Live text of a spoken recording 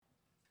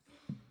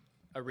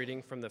A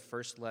reading from the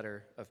first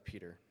letter of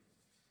Peter.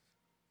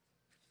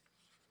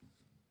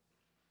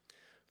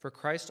 For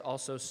Christ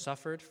also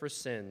suffered for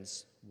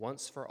sins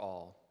once for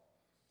all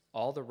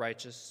the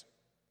righteous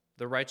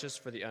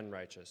for the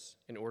unrighteous,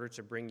 in order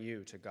to bring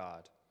you to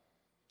God.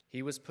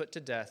 He was put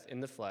to death in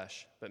the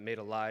flesh, but made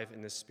alive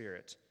in the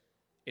Spirit,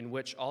 in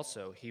which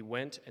also he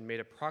went and made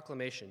a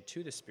proclamation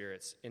to the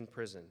spirits in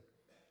prison,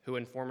 who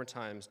in former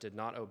times did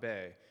not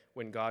obey,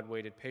 when God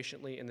waited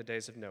patiently in the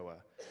days of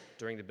Noah,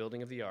 during the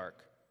building of the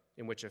ark,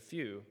 in which a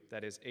few,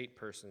 that is 8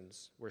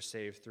 persons, were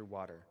saved through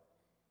water.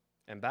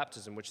 And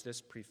baptism, which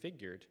this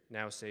prefigured,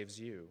 now saves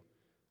you,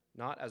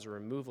 not as a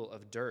removal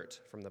of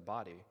dirt from the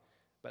body,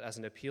 but as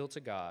an appeal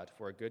to God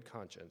for a good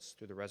conscience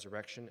through the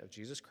resurrection of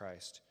Jesus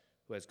Christ,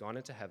 who has gone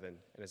into heaven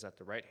and is at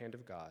the right hand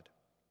of God,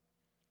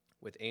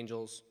 with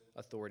angels,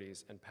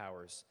 authorities, and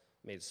powers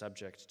made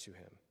subject to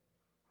him.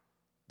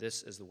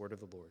 This is the word of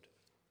the Lord.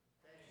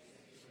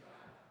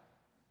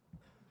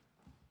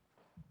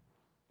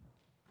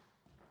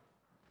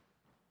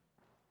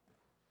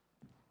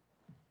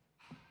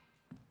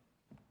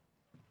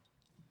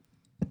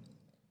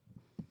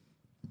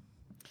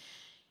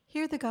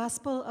 Hear the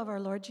gospel of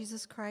our Lord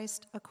Jesus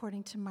Christ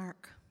according to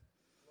Mark.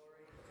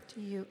 To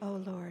you, O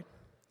Lord.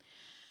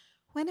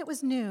 When it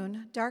was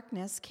noon,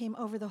 darkness came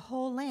over the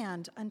whole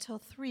land until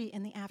 3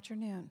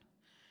 p.m.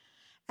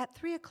 At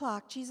 3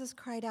 o'clock, Jesus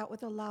cried out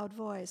with a loud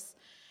voice,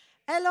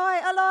 Eloi,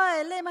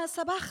 Eloi, lema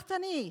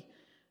sabachthani,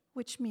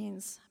 which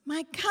means,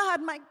 my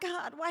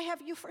God, why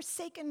have you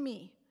forsaken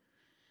me?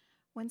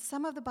 When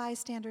some of the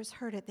bystanders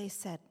heard it, they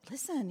said,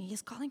 listen, he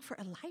is calling for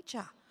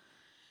Elijah.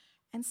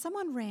 And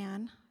someone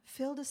ran,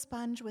 filled a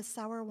sponge with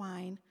sour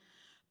wine,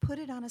 put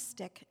it on a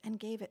stick, and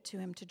gave it to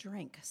him to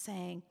drink,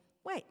 saying,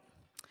 wait,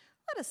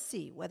 let us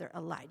see whether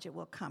Elijah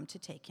will come to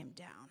take him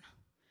down.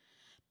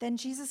 Then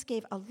Jesus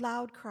gave a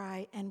loud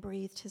cry and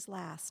breathed his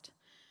last.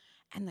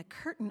 And the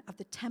curtain of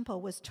the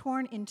temple was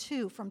torn in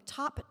two from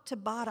top to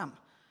bottom.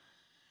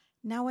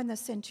 Now when the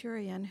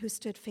centurion who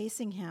stood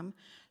facing him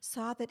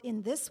saw that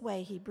in this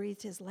way he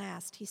breathed his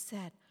last, he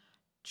said,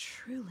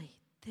 truly,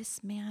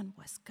 this man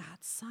was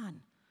God's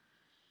son.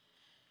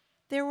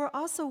 There were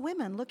also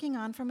women looking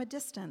on from a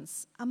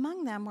distance.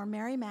 Among them were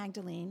Mary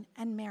Magdalene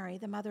and Mary,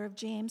 the mother of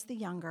James the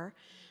younger,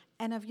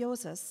 and of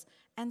Joses,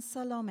 and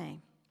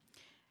Salome.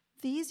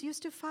 These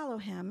used to follow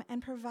him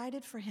and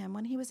provided for him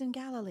when he was in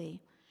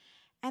Galilee.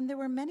 And there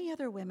were many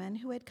other women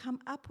who had come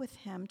up with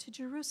him to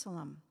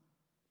Jerusalem.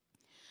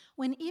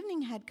 When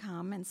evening had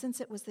come, and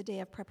since it was the day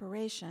of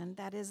preparation,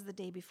 that is, the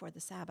day before the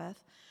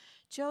Sabbath,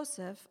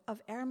 Joseph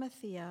of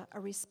Arimathea, a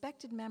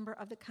respected member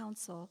of the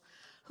council,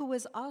 who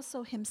was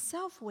also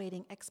himself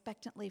waiting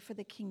expectantly for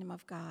the kingdom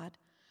of God,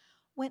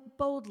 went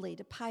boldly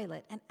to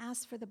Pilate and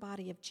asked for the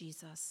body of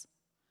Jesus.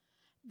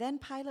 Then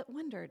Pilate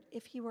wondered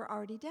if he were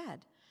already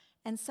dead,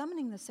 and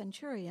summoning the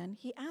centurion,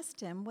 he asked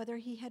him whether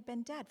he had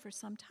been dead for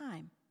some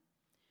time.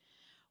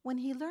 When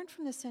he learned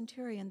from the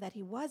centurion that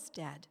he was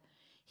dead,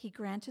 he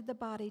granted the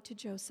body to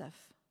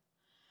Joseph.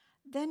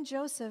 Then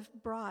Joseph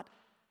brought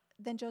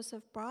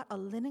a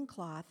linen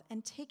cloth,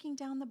 and taking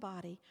down the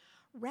body,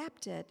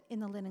 wrapped it in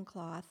the linen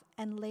cloth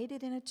and laid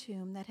it in a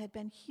tomb that had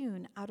been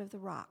hewn out of the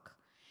rock.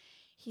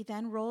 He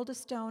then rolled a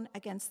stone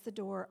against the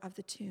door of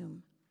the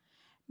tomb.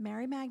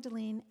 Mary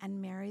Magdalene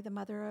and Mary, the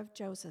mother of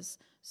Joses,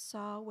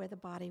 saw where the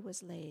body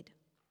was laid.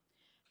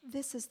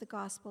 This is the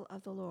gospel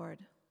of the Lord.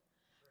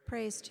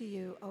 Praise to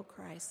you, O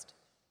Christ.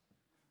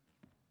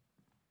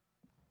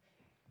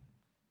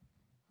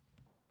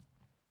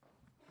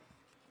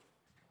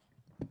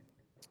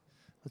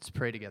 Let's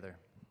pray together.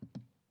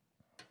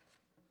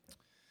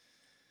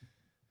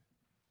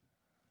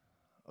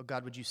 Oh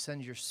God, would you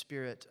send your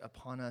Spirit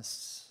upon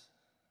us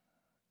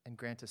and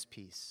grant us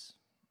peace,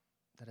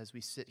 that as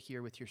we sit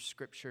here with your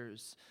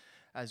scriptures,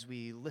 as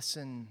we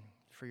listen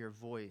for your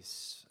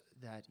voice,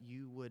 that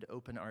you would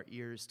open our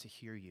ears to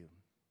hear you.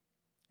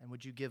 And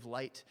would you give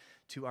light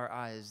to our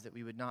eyes, that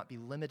we would not be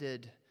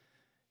limited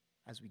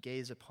as we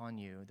gaze upon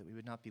you, that we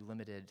would not be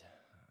limited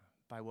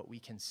by what we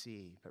can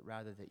see, but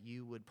rather that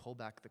you would pull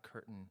back the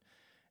curtain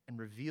and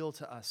reveal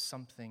to us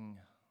something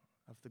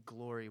of the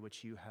glory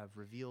which you have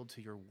revealed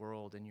to your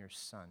world in your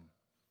Son.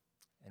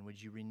 And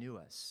would you renew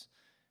us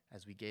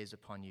as we gaze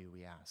upon you,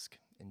 we ask.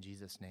 In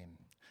Jesus' name,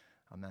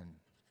 amen.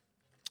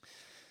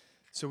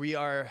 So we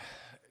are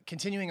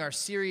continuing our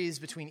series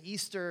between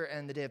Easter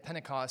and the day of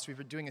Pentecost. We've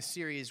been doing a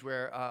series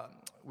where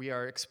we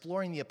are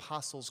exploring the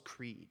Apostles'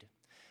 Creed.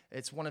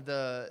 It's one of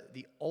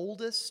the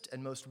oldest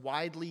and most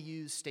widely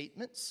used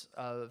statements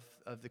of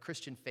the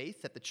Christian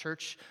faith that the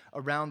church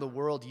around the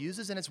world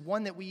uses, and it's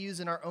one that we use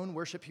in our own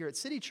worship here at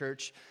City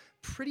Church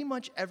pretty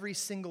much every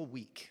single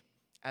week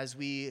as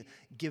we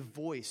give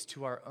voice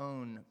to our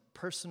own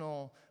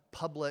personal,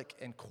 public,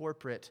 and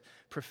corporate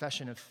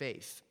profession of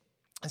faith.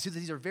 And so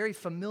these are very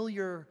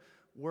familiar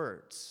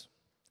words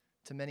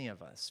to many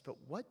of us, but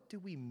what do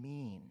we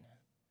mean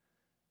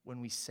when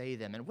we say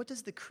them, and what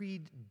does the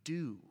creed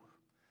do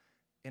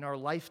in our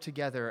life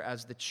together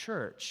as the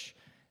church,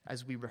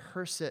 as we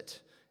rehearse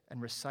it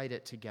and recite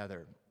it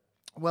together?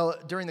 Well,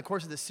 during the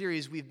course of this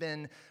series, we've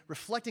been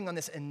reflecting on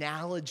this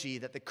analogy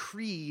that the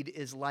creed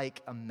is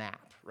like a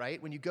map,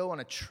 right? When you go on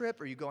a trip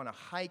or you go on a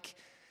hike,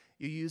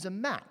 you use a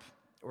map,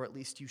 or at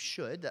least you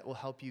should. That will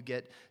help you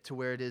get to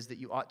where it is that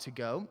you ought to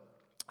go.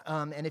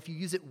 And if you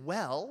use it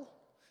well,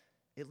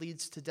 it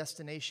leads to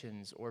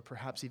destinations or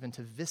perhaps even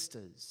to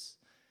vistas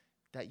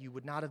that you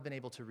would not have been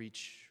able to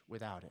reach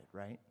without it,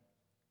 right?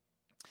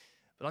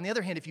 But on the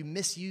other hand, if you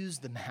misuse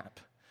the map,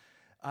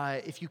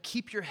 if you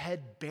keep your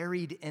head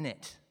buried in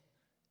it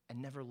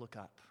and never look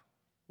up,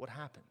 what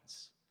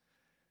happens?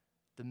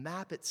 The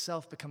map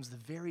itself becomes the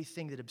very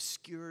thing that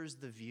obscures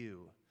the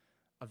view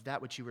of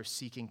that which you were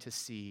seeking to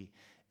see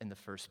in the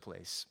first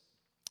place.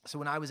 So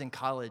when I was in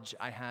college,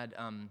 I had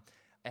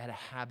a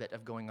habit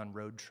of going on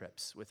road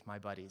trips with my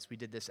buddies. We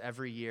did this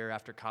every year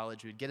after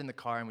college. We'd get in the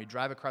car and we'd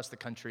drive across the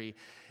country,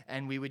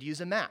 and we would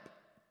use a map.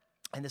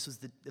 And this was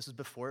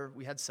before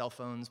we had cell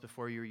phones,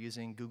 before you were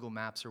using Google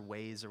Maps or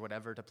Waze or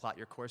whatever to plot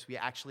your course. We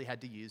actually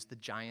had to use the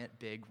giant,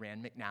 big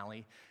Rand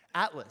McNally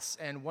atlas.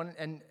 And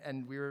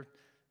we were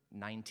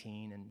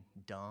 19 and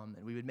dumb,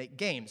 and we would make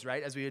games,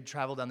 right, as we would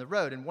travel down the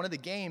road. And one of the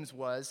games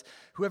was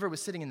whoever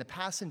was sitting in the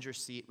passenger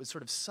seat would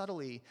sort of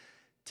subtly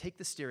take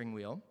the steering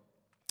wheel,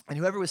 and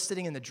whoever was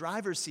sitting in the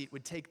driver's seat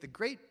would take the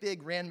great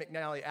big Rand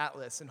McNally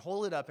atlas and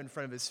hold it up in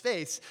front of his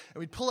face, and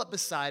we'd pull up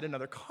beside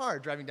another car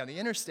driving down the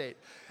interstate.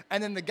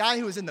 And then the guy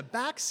who was in the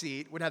back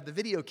seat would have the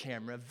video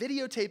camera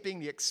videotaping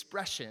the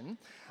expression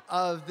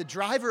of the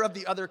driver of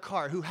the other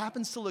car, who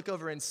happens to look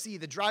over and see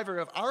the driver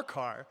of our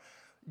car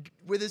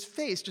with his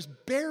face just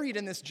buried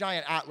in this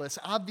giant atlas,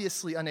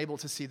 obviously unable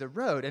to see the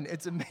road. And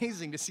it's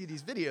amazing to see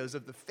these videos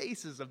of the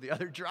faces of the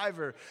other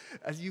driver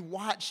as you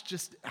watch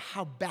just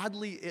how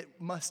badly it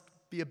must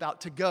be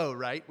about to go,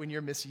 right, when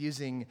you're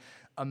misusing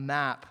a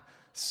map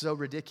so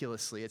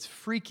ridiculously. It's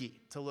freaky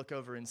to look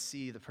over and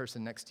see the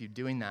person next to you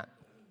doing that.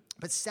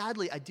 But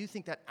sadly, I do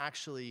think that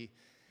actually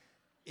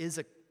is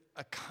a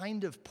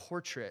kind of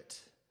portrait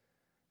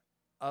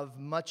of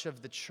much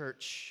of the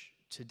church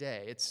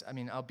today.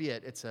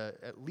 Albeit it's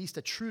at least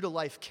a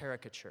true-to-life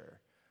caricature,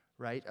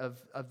 right,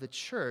 of the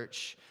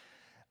church,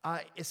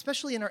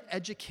 especially in our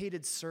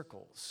educated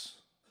circles,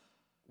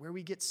 where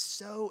we get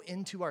so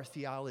into our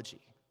theology,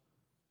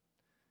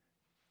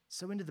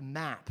 so into the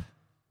map,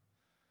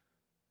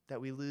 that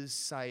we lose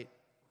sight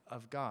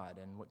of God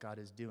and what God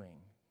is doing.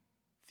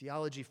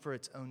 Theology for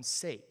its own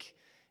sake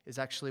is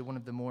actually one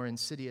of the more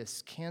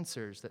insidious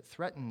cancers that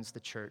threatens the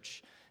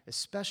church,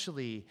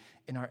 especially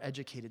in our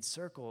educated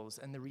circles.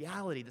 And the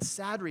reality, the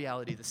sad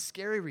reality, the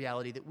scary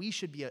reality that we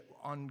should be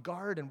on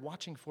guard and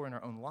watching for in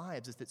our own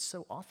lives is that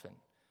so often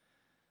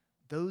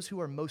those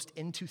who are most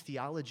into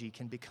theology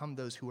can become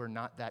those who are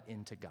not that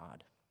into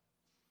God.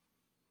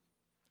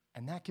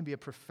 And that can be a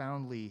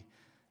profoundly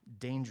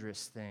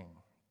dangerous thing.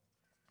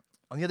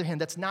 On the other hand,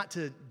 that's not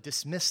to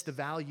dismiss the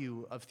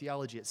value of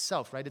theology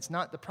itself, right?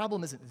 The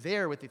problem isn't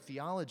there with the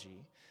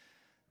theology.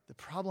 The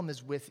problem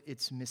is with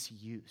its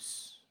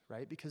misuse,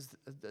 right? Because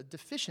the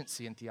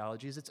deficiency in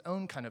theology is its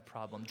own kind of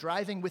problem.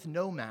 Driving with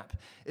no map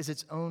is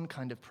its own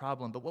kind of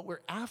problem. But what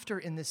we're after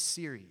in this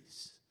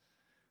series,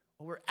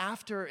 what we're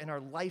after in our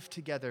life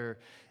together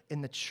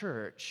in the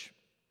church,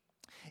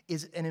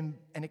 is an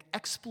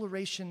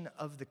exploration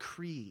of the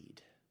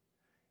creed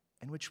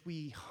in which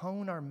we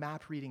hone our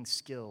map reading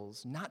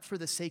skills, not for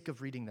the sake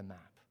of reading the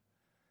map,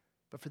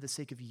 but for the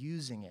sake of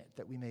using it,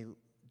 that we may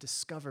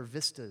discover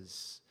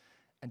vistas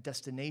and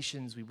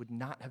destinations we would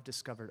not have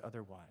discovered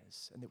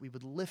otherwise, and that we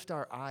would lift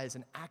our eyes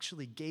and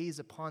actually gaze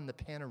upon the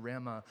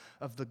panorama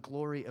of the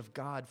glory of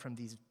God from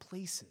these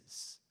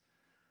places,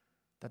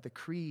 that the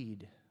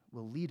creed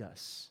will lead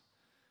us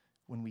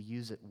when we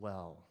use it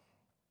well.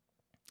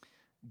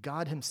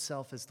 God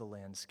himself is the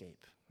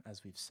landscape,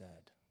 as we've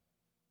said.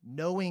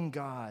 Knowing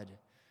God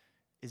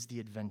is the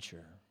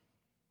adventure.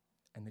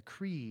 And the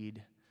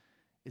creed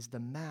is the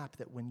map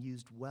that, when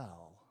used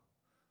well,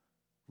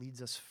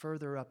 leads us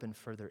further up and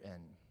further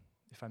in,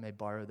 if I may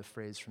borrow the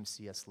phrase from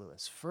C.S.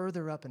 Lewis,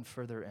 further up and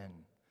further in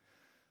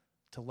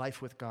to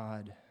life with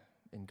God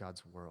in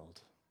God's world.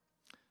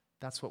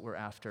 That's what we're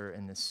after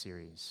in this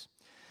series.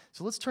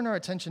 So let's turn our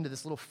attention to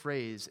this little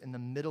phrase in the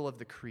middle of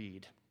the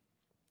creed.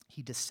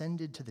 He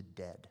descended to the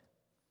dead,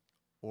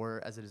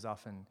 or as it is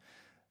often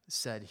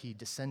said, he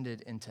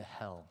descended into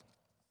hell.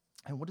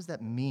 And what does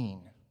that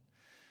mean?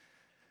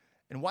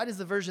 And why does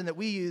the version that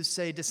we use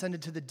say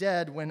descended to the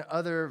dead when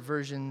other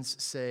versions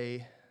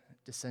say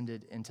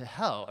descended into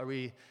hell? Are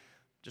we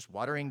just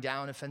watering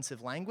down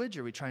offensive language?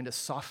 Are we trying to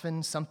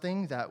soften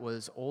something that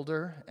was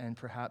older and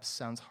perhaps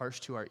sounds harsh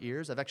to our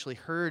ears? I've actually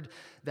heard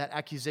that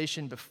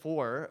accusation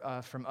before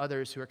from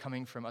others who are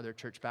coming from other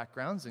church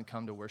backgrounds and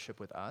come to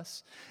worship with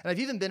us. And I've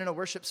even been in a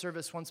worship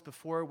service once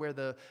before where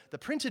the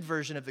printed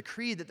version of the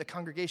creed that the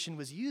congregation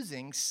was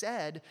using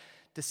said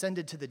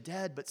descended to the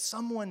dead, but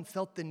someone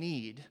felt the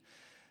need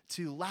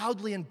to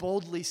loudly and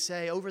boldly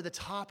say over the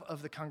top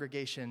of the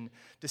congregation,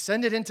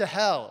 descended into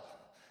hell,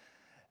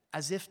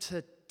 as if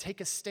to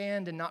take a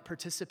stand and not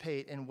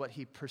participate in what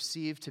he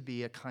perceived to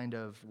be a kind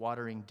of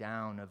watering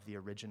down of the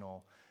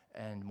original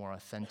and more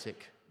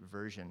authentic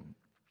version.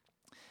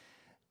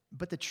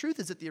 But the truth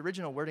is that the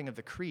original wording of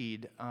the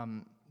creed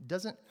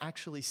doesn't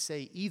actually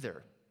say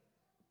either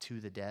to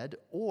the dead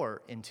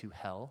or into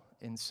hell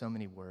in so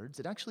many words.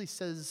 It actually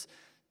says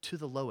to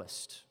the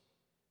lowest,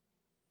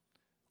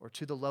 or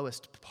to the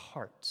lowest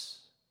parts.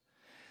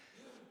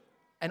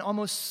 And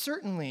almost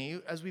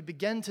certainly, as we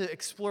begin to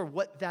explore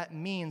what that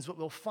means, what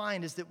we'll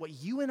find is that what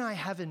you and I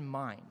have in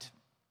mind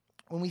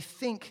when we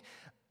think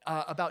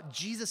about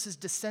Jesus'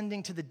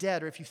 descending to the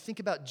dead, or if you think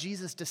about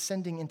Jesus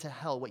descending into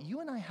hell, what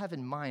you and I have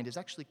in mind is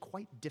actually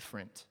quite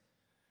different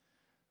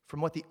from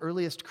what the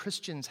earliest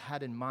Christians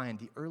had in mind,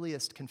 the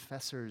earliest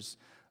confessors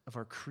of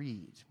our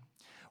creed.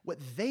 What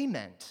they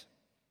meant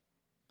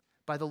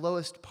by the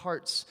lowest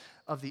parts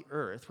of the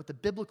earth, what the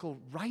biblical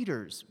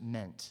writers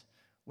meant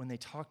when they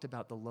talked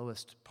about the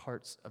lowest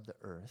parts of the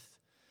earth,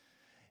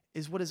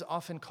 is what is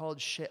often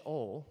called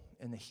Sheol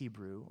in the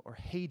Hebrew, or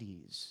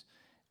Hades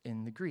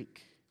in the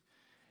Greek.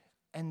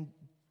 And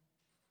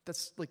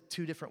that's like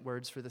two different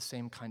words for the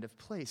same kind of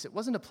place. It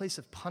wasn't a place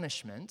of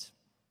punishment.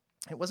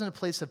 It wasn't a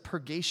place of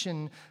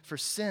purgation for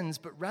sins,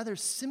 but rather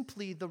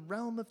simply the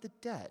realm of the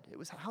dead. It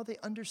was how they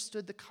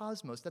understood the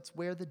cosmos. That's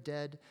where the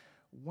dead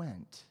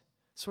went.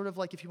 Sort of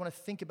like if you want to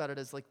think about it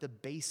as like the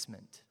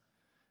basement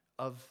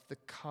of the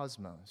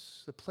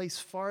cosmos, the place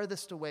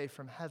farthest away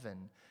from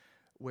heaven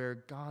where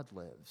God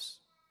lives.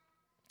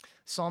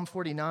 Psalm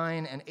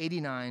 49 and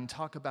 89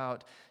 talk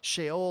about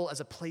Sheol as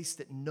a place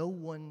that no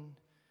one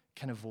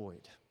can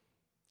avoid.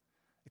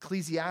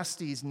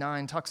 Ecclesiastes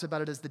 9 talks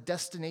about it as the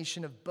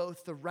destination of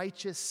both the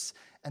righteous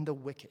and the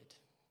wicked.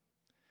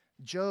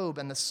 Job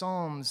and the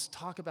Psalms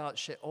talk about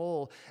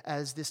Sheol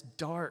as this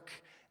dark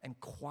and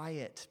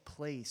quiet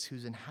place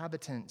whose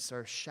inhabitants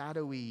are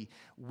shadowy,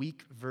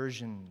 weak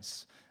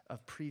versions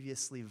of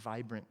previously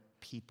vibrant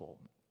people.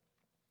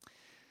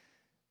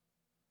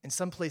 In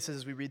some places,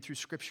 as we read through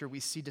Scripture, we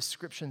see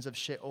descriptions of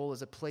Sheol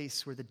as a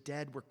place where the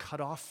dead were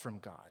cut off from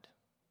God.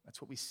 That's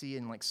what we see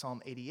in like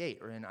Psalm 88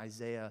 or in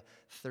Isaiah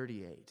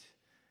 38.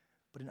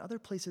 But in other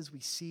places, we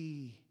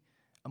see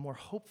a more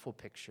hopeful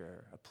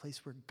picture, a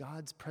place where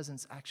God's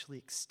presence actually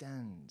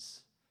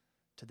extends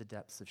to the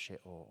depths of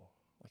Sheol.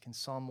 Like in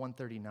Psalm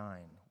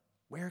 139,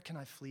 where can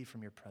I flee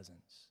from your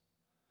presence?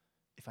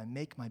 If I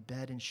make my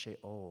bed in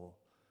Sheol,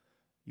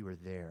 you are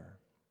there.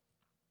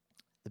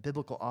 The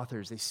biblical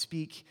authors, they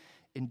speak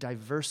in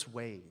diverse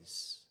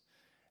ways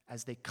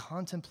as they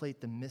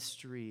contemplate the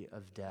mystery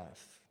of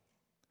death,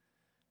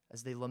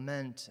 as they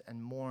lament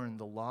and mourn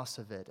the loss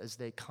of it, as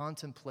they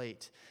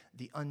contemplate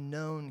the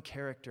unknown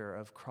character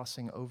of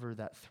crossing over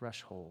that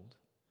threshold.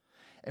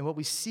 And what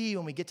we see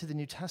when we get to the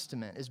New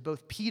Testament is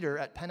both Peter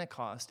at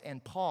Pentecost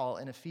and Paul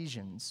in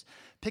Ephesians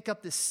pick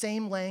up the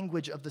same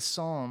language of the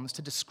Psalms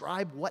to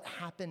describe what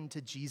happened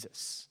to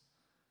Jesus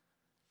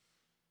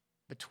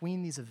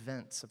between these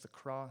events of the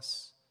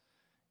cross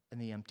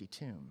and the empty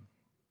tomb.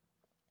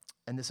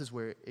 And this is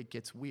where it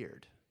gets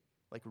weird,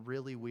 like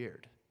really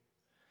weird.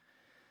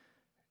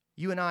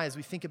 You and I, as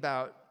we think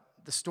about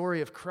the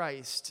story of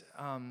Christ,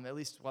 at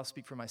least I'll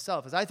speak for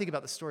myself, as I think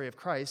about the story of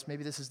Christ,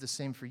 maybe this is the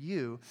same for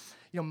you,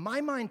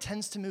 my mind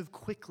tends to move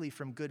quickly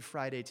from Good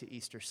Friday to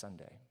Easter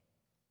Sunday.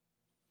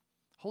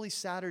 Holy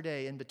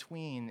Saturday in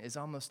between is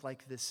almost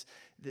like this,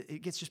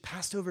 it gets just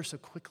passed over so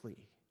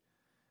quickly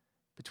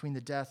between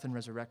the death and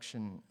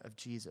resurrection of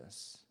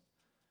Jesus.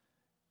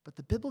 But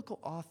the biblical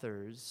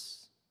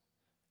authors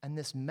and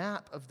this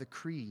map of the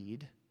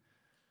creed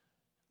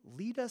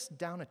lead us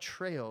down a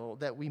trail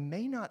that we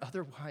may not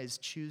otherwise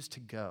choose to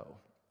go.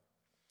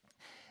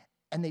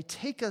 And they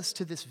take us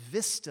to this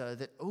vista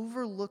that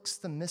overlooks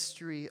the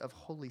mystery of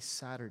Holy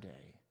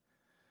Saturday,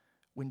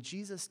 when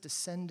Jesus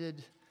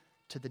descended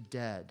to the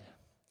dead,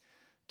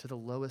 to the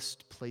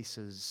lowest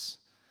places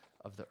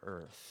of the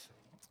earth.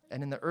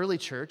 And in the early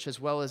church, as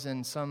well as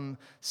in some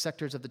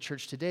sectors of the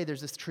church today,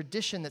 there's this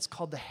tradition that's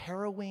called the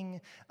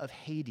harrowing of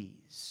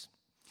Hades,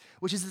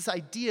 which is this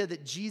idea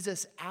that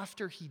Jesus,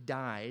 after he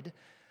died,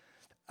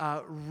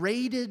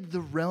 raided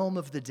the realm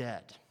of the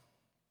dead,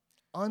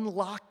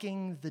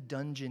 unlocking the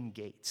dungeon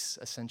gates,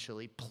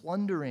 essentially,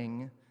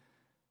 plundering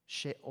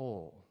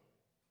Sheol,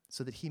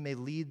 so that he may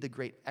lead the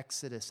great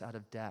exodus out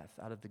of death,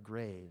 out of the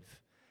grave,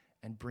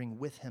 and bring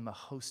with him a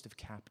host of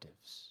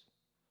captives.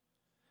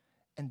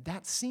 And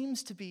that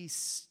seems to be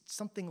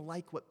something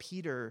like what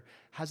Peter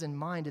has in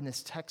mind in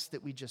this text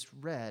that we just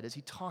read, as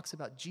he talks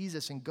about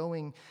Jesus and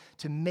going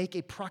to make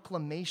a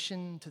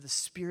proclamation to the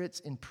spirits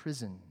in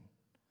prison,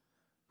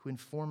 who in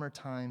former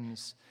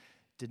times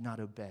did not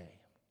obey.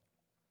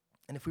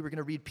 And if we were going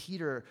to read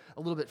Peter a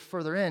little bit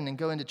further in and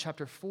go into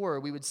chapter 4,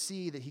 we would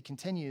see that he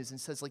continues and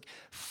says,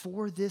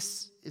 for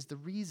this is the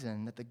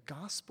reason that the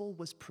gospel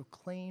was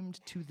proclaimed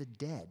to the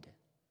dead,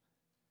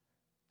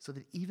 so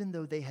that even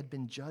though they had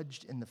been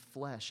judged in the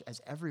flesh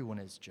as everyone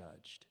is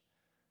judged,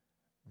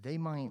 they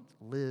might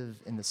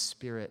live in the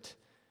spirit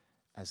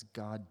as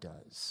God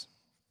does.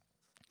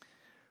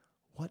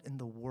 What in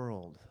the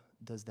world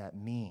does that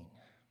mean?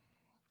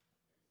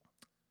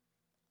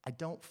 I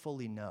don't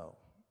fully know,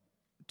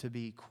 to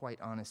be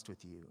quite honest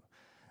with you.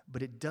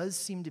 But it does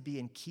seem to be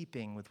in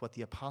keeping with what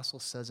the apostle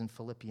says in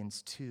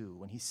Philippians 2,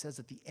 when he says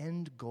that the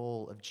end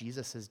goal of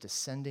Jesus'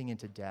 descending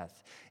into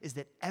death is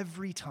that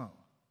every tongue,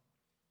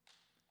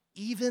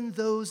 even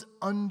those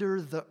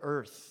under the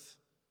earth,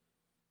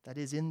 that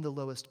is in the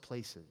lowest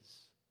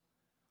places,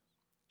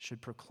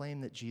 should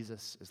proclaim that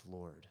Jesus is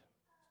Lord.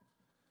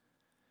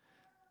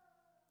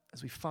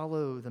 As we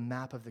follow the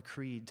map of the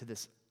creed to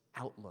this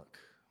outlook,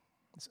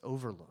 this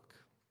overlook,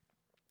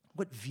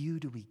 what view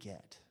do we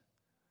get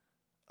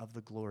of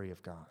the glory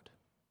of God?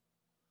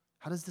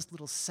 How does this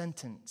little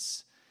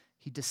sentence,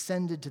 he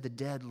descended to the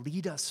dead,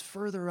 lead us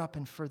further up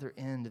and further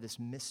into this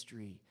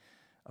mystery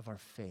of our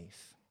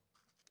faith?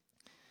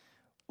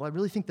 Well, I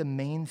really think the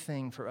main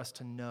thing for us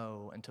to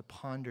know and to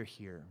ponder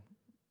here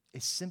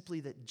is simply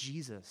that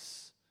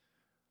Jesus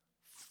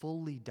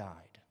fully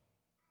died.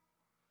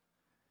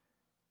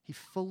 He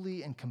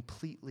fully and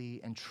completely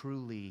and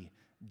truly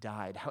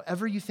died.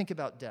 However you think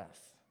about death,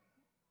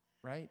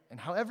 right? And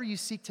however you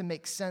seek to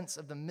make sense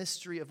of the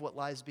mystery of what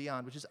lies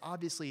beyond, which is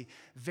obviously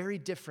very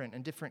different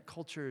in different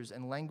cultures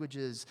and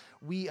languages,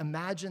 we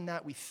imagine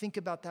that, we think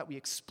about that, we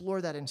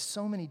explore that in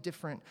so many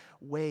different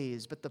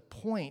ways. But the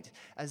point,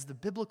 as the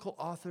biblical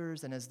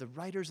authors and as the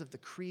writers of the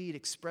creed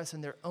express in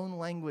their own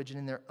language and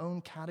in their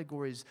own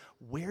categories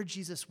where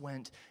Jesus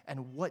went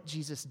and what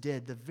Jesus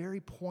did, the very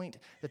point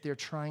that they're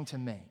trying to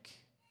make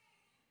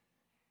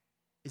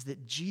is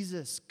that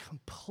Jesus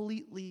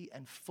completely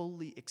and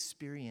fully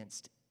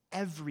experienced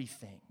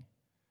everything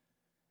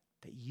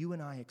that you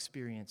and I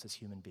experience as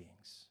human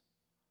beings,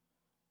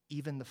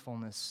 even the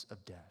fullness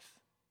of death.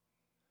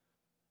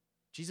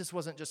 Jesus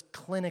wasn't just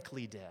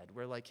clinically dead,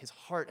 where like his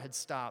heart had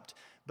stopped,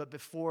 but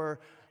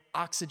before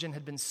oxygen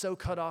had been so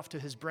cut off to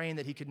his brain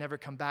that he could never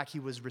come back, he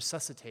was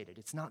resuscitated.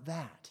 It's not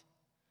that.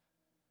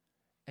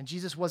 And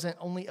Jesus wasn't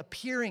only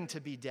appearing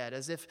to be dead,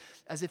 as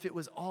if it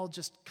was all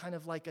just kind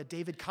of like a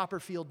David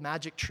Copperfield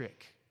magic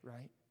trick,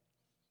 right?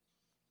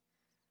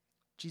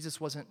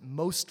 Jesus wasn't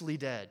mostly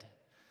dead,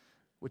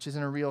 which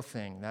isn't a real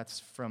thing. That's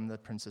from The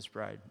Princess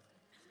Bride.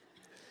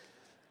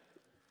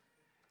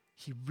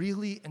 He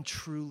really and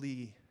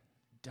truly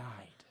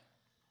died.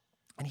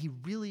 And he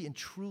really and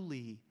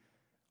truly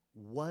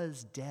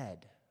was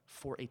dead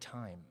for a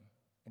time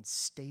and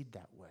stayed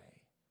that way.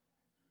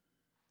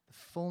 The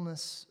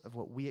fullness of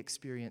what we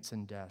experience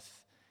in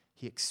death,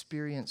 he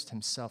experienced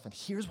himself. And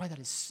here's why that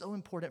is so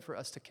important for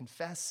us to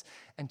confess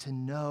and to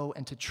know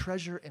and to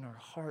treasure in our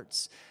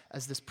hearts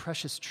as this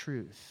precious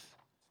truth.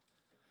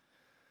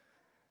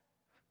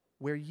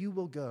 Where you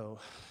will go,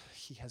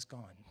 he has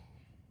gone.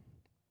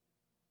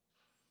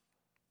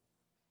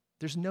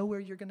 There's nowhere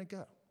you're going to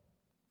go.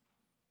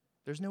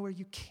 There's nowhere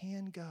you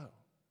can go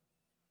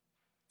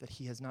that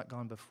he has not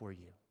gone before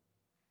you.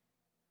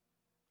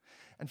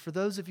 And for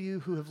those of you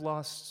who have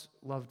lost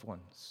loved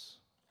ones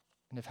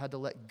and have had to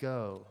let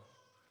go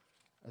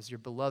as your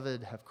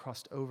beloved have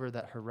crossed over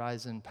that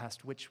horizon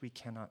past which we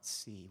cannot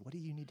see, what do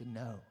you need to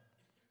know?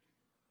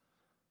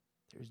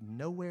 There is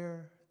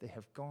nowhere they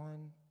have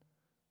gone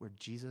where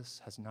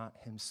Jesus has not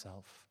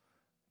himself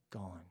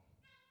gone.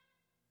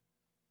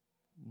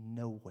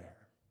 Nowhere.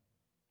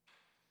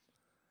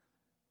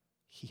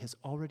 He has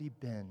already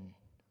been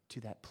to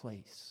that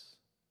place.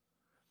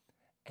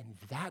 And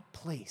that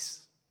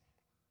place,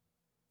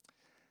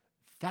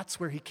 that's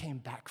where he came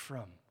back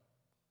from.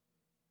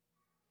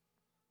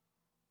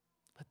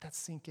 Let that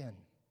sink in.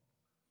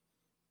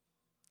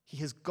 He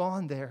has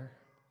gone there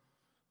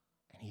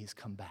and he has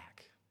come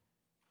back.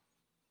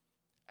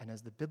 And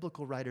as the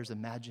biblical writers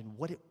imagine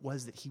what it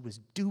was that he was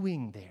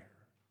doing there,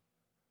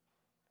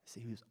 see,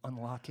 he was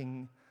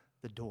unlocking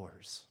the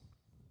doors.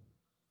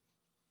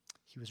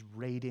 He was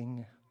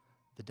raiding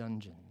the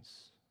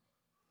dungeons.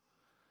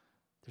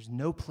 There's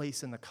no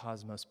place in the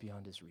cosmos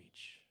beyond his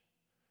reach.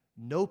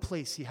 No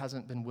place he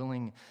hasn't been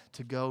willing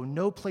to go.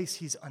 No place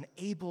he's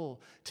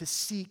unable to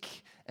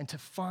seek and to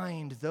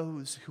find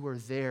those who are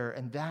there.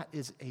 And that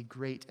is a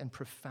great and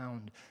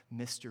profound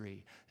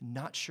mystery.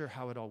 Not sure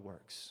how it all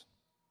works.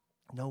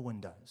 No one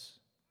does.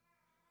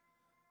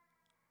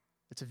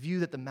 It's a view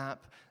that the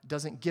map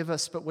doesn't give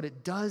us, but what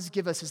it does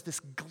give us is this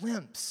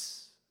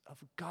glimpse of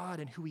God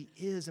and who he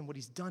is and what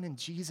he's done in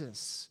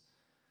Jesus.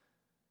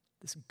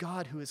 This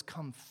God who has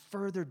come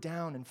further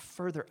down and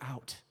further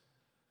out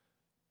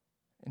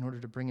in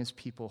order to bring his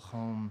people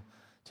home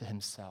to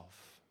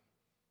himself.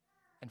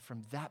 And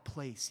from that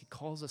place, he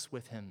calls us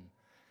with him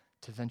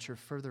to venture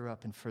further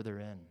up and further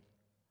in,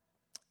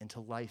 into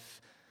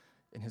life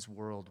in his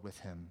world with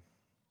him.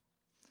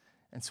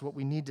 And so what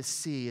we need to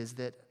see is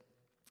that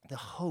the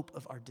hope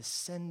of our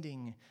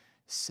descending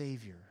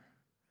Savior,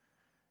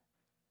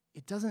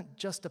 it doesn't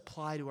just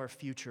apply to our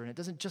future, and it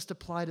doesn't just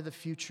apply to the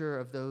future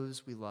of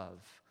those we love.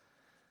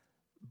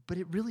 But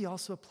it really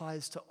also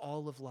applies to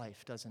all of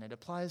life, doesn't it? It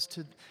applies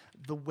to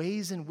the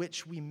ways in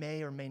which we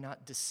may or may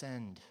not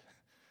descend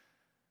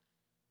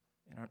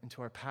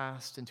into our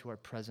past, into our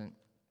present.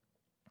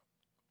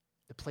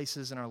 The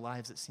places in our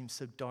lives that seem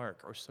so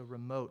dark or so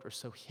remote or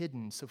so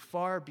hidden, so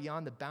far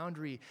beyond the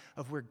boundary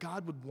of where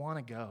God would want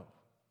to go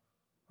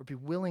or be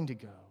willing to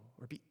go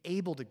or be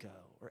able to go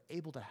or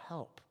able to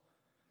help.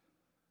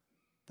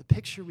 The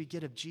picture we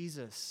get of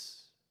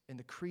Jesus in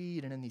the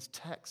creed and in these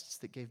texts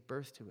that gave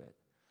birth to it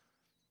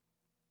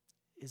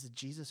is a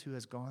Jesus who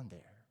has gone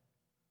there,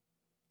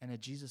 and a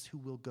Jesus who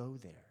will go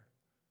there,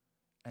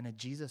 and a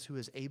Jesus who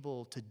is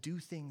able to do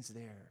things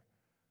there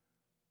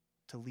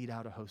to lead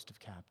out a host of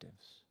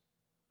captives.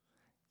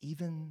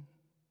 Even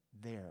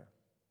there,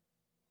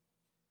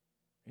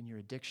 in your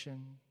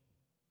addiction,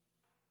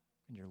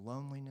 in your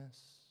loneliness,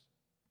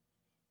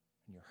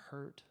 in your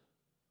hurt,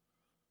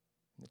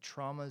 in the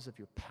traumas of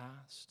your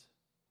past,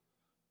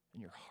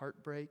 in your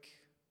heartbreak,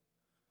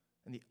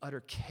 in the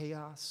utter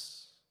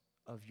chaos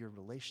of your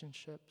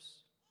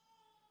relationships,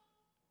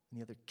 in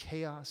the other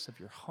chaos of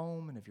your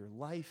home and of your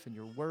life and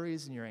your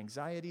worries and your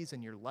anxieties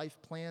and your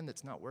life plan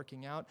that's not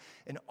working out,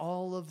 in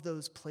all of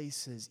those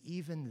places,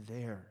 even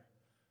there,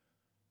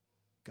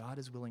 God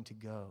is willing to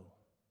go.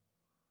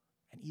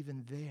 And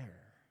even there,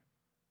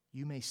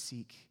 you may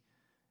seek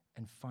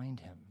and find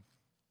him.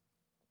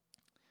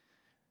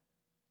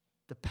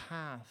 The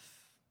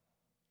path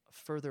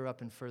further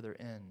up and further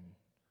in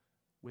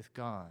with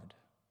God,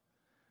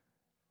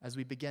 as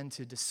we begin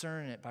to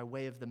discern it by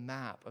way of the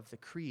map of the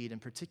creed,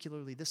 and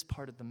particularly this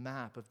part of the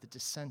map of the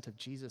descent of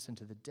Jesus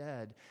into the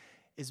dead,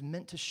 is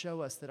meant to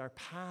show us that our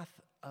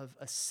path of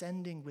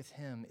ascending with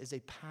him is a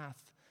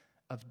path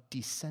of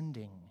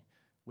descending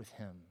with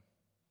him.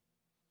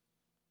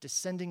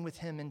 Descending with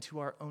him into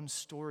our own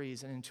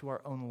stories and into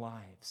our own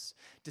lives.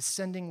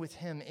 Descending with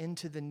him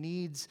into the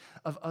needs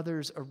of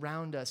others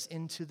around us,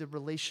 into the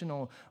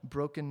relational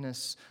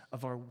brokenness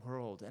of our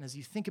world. And as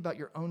you think about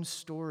your own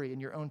story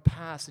and your own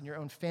past and your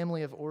own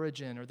family of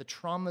origin, or the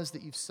traumas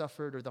that you've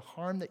suffered, or the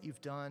harm that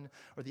you've done,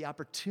 or the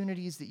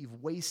opportunities that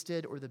you've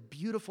wasted, or the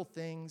beautiful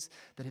things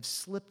that have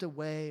slipped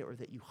away or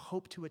that you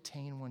hope to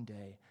attain one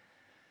day,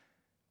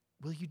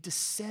 will you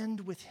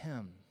descend with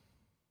him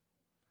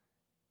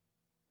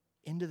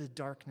into the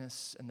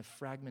darkness and the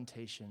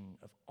fragmentation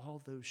of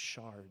all those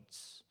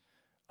shards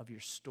of your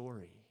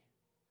story,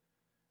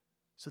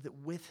 so that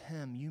with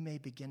him you may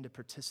begin to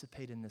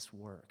participate in this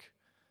work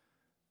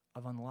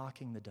of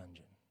unlocking the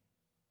dungeon?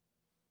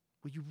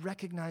 Will you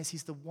recognize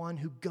he's the one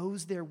who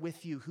goes there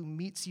with you, who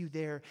meets you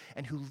there,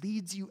 and who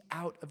leads you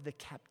out of the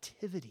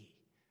captivity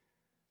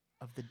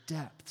of the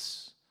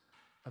depths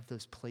of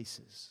those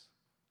places?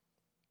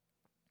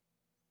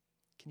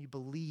 Can you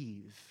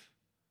believe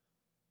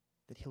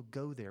that he'll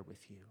go there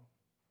with you?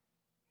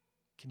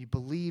 Can you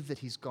believe that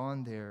he's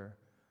gone there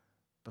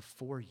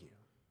before you?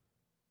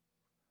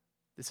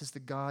 This is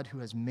the God who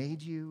has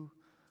made you,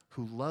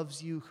 who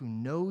loves you, who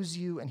knows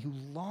you, and who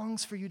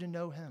longs for you to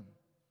know him,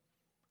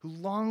 who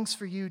longs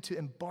for you to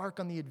embark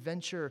on the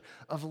adventure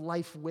of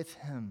life with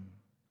him,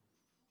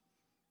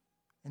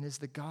 and is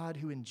the God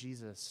who in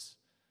Jesus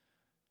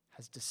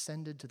has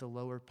descended to the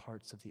lower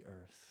parts of the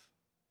earth,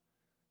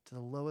 to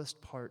the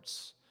lowest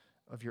parts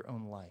of your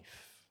own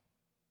life.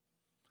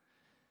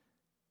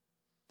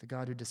 The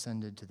God who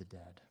descended to the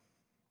dead.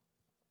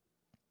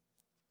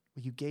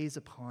 Will you gaze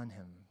upon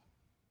him?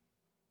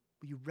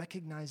 Will you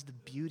recognize the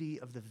beauty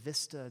of the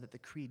vista that the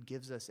creed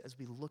gives us as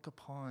we look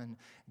upon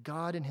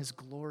God in his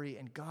glory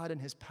and God in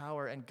his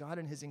power and God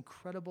in his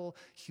incredible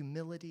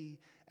humility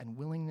and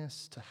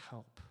willingness to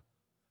help?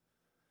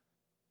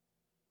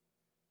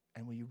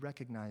 And will you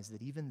recognize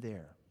that even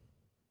there,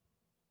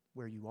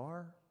 where you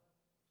are,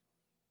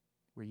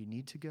 where you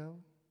need to go,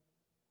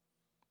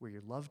 where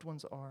your loved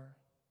ones are,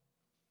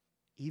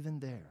 even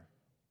there,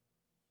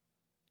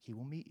 he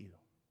will meet you.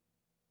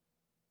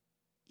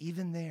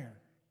 Even there,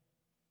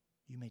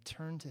 you may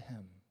turn to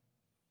him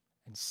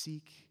and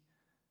seek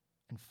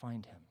and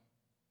find him.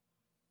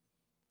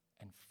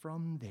 And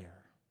from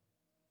there,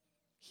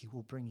 he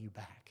will bring you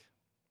back,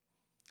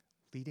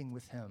 leading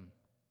with him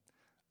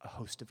a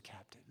host of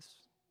captives.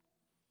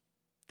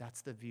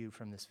 That's the view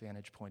from this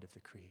vantage point of the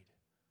creed.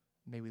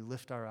 May we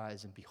lift our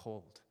eyes and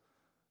behold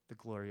the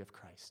glory of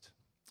Christ.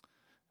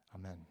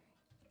 Amen.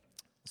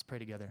 Let's pray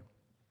together.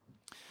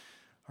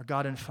 Our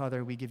God and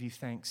Father, we give you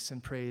thanks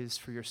and praise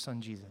for your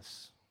Son,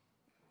 Jesus.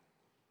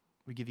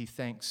 We give you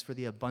thanks for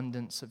the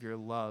abundance of your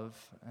love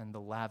and the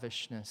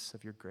lavishness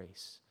of your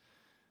grace.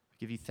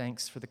 We give you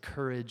thanks for the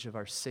courage of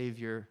our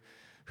Savior,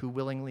 who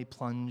willingly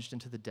plunged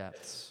into the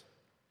depths,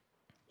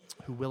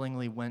 who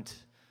willingly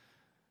went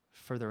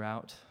further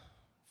out,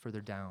 further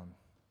down,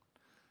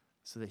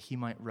 so that he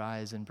might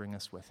rise and bring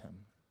us with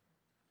him.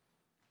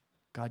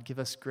 God, give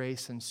us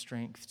grace and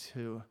strength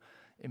to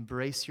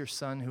embrace your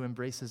Son who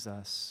embraces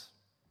us,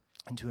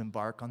 and to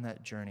embark on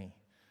that journey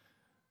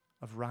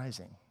of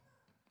rising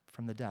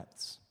from the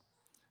depths.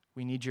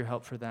 We need your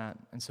help for that,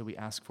 and so we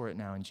ask for it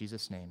now in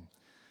Jesus' name.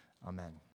 Amen.